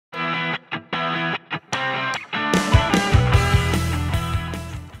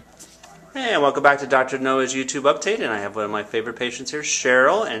and welcome back to Dr. Noah's YouTube update. And I have one of my favorite patients here,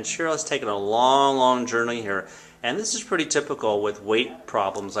 Cheryl. And Cheryl has taken a long journey here. And this is pretty typical with weight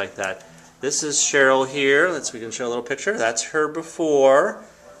problems like that. This is Cheryl here. We can show a little picture. That's her before.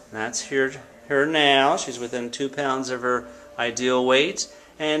 And that's her now. She's within 2 pounds of her ideal weight.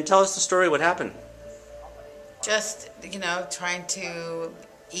 And tell us the story. What happened? Just, trying to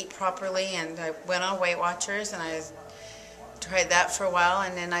eat properly, and I went on Weight Watchers, and I tried that for a while,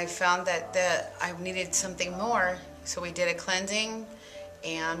 and then I found that I needed something more, so we did a cleansing,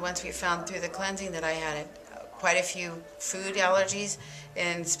 and once we found through the cleansing that I had quite a few food allergies,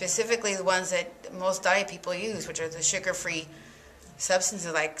 and specifically the ones that most diet people use, which are the sugar-free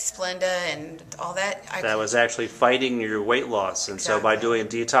substances like Splenda and all that. That was actually fighting your weight loss, and exactly. So by doing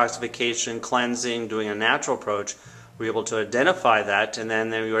detoxification, cleansing, doing a natural approach, we were able to identify that, and then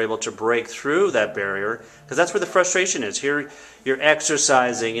we were able to break through that barrier, because that's where the frustration is. Here you're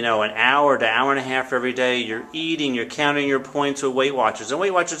exercising, an hour to hour and a half every day, you're eating, you're counting your points with Weight Watchers, and Weight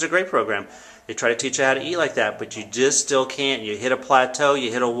Watchers is a great program. They try to teach you how to eat like that, but you just still can't. You hit a plateau,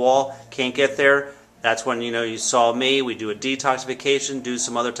 you hit a wall, can't get there. That's when, you saw me, we do a detoxification, do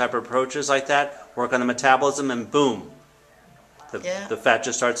some other type of approaches like that, work on the metabolism, and boom, the fat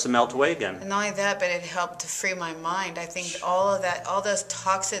just starts to melt away again. And not only that, but it helped to free my mind. I think all of that, all those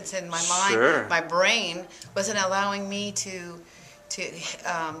toxins in my mind, Sure. my brain, wasn't allowing me to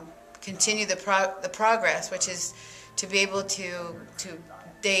continue the progress, which is to be able to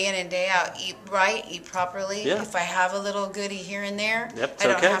day in and day out, eat right, eat properly. Yeah. If I have a little goodie here and there, Yep, I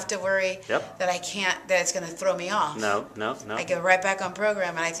don't okay. have to worry that I can't, that it's going to throw me off. No. I go right back on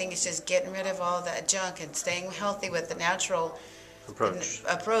program, and I think it's just getting rid of all that junk and staying healthy with the natural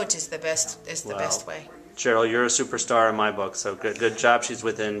approach is the best. The best way. Cheryl, you're a superstar in my book, so good job. She's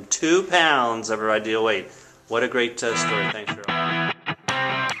within 2 pounds of her ideal weight. What a great story. Thanks, Cheryl.